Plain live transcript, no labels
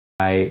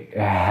I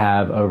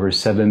have over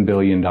 $7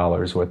 billion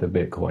worth of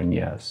Bitcoin,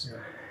 yes.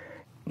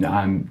 Yeah.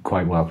 I'm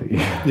quite wealthy.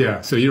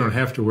 Yeah, so you don't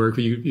have to work.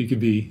 You could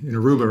be in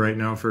Aruba right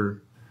now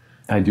for...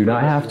 I do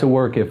not have to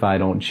work if I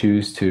don't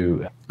choose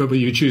to. But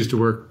you choose to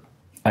work...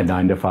 A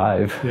 9 to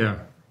 5. Yeah.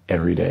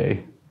 Every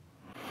day.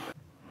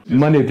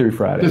 Monday through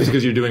Friday. Just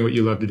because you're doing what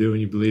you love to do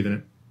and you believe in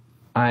it.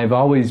 I've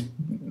always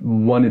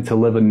wanted to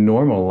live a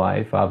normal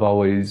life. I've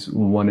always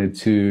wanted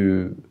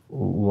to,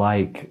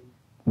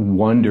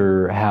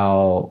 wonder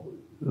how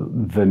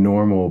the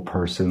normal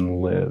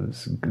person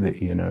lives.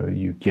 You know,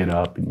 you get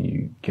up and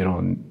you get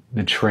on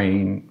the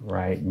train,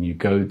 right? And you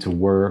go to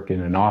work in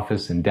an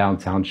office in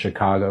downtown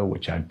Chicago,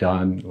 which I've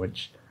done,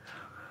 which,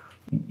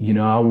 you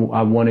know,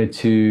 I wanted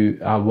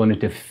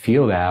to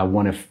feel that. I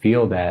want to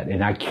feel that,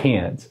 and I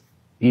can't.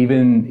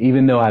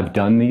 Even though I've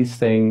done these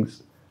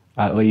things,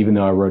 even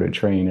though I rode a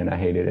train and I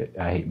hated it,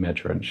 I hate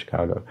Metro in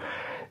Chicago.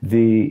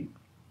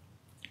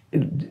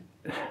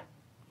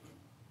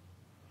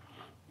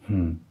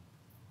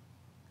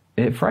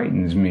 It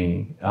frightens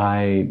me.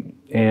 I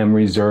am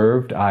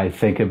reserved. I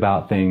think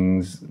about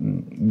things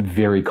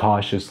very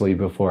cautiously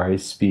before I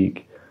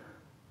speak.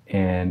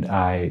 And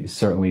I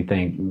certainly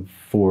think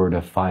 4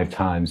 to 5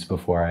 times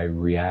before I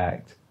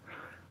react.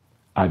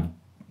 I've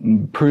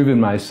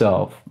proven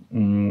myself.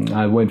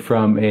 I went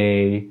from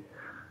a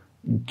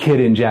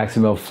kid in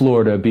Jacksonville,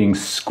 Florida, being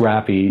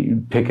scrappy,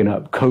 picking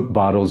up Coke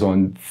bottles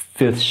on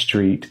 5th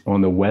Street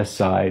on the west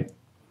side,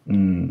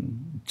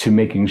 to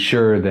making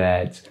sure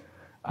that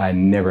I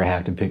never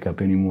have to pick up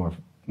any more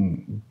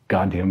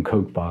goddamn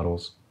Coke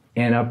bottles.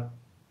 And I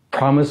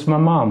promised my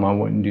mom I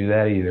wouldn't do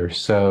that either.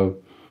 So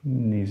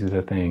these are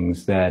the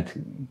things that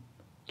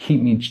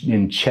keep me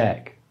in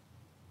check,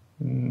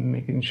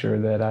 making sure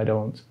that I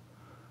don't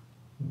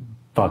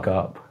fuck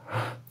up.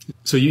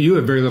 So you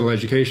have very little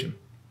education.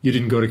 You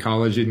didn't go to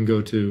college, you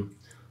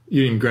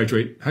didn't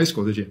graduate high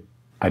school, did you?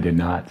 I did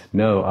not.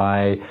 No,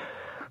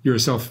 You're a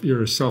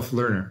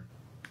self-learner.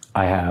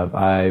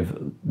 I've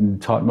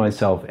taught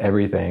myself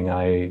everything.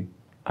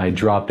 I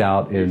dropped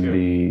out in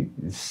the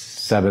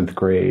 7th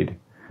grade.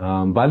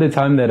 By the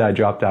time that I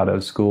dropped out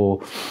of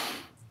school,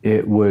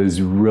 it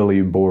was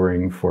really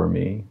boring for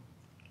me.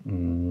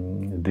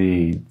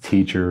 The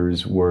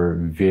teachers were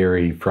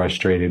very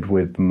frustrated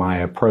with my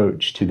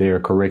approach to their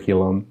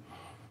curriculum.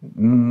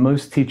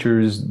 Most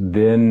teachers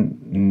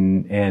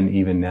then and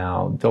even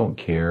now don't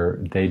care.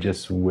 They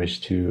just wish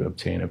to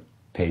obtain a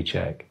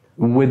paycheck.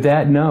 With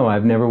that, no,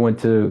 I've never went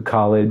to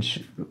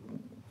college,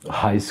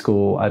 high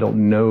school. I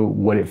don't know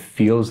what it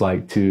feels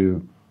like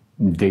to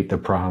date the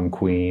prom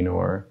queen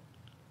or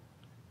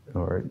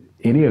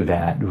any of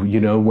that. You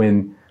know,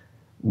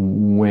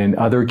 when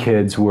other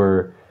kids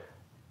were,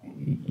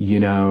 you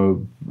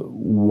know,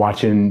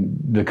 watching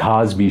the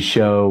Cosby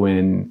Show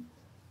and,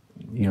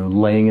 you know,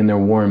 laying in their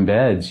warm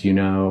beds, you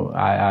know,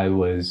 I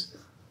was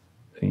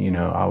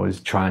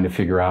trying to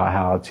figure out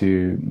how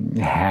to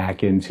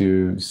hack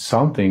into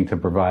something to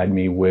provide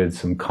me with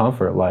some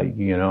comfort. Like,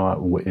 you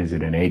know, is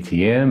it an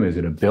ATM? Is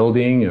it a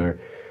building? Or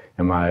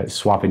am I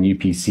swapping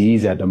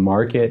UPCs at the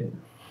market?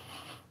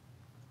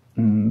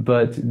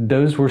 But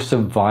those were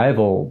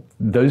survival.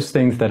 Those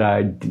things that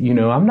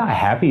I'm not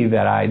happy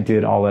that I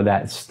did all of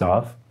that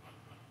stuff.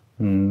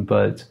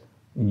 But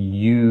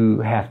you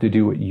have to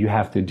do what you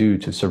have to do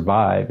to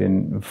survive.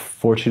 And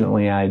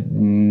fortunately, I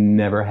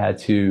never had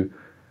to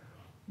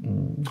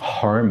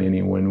harm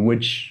anyone,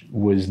 which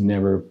was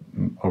never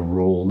a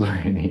rule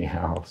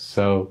anyhow.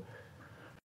 So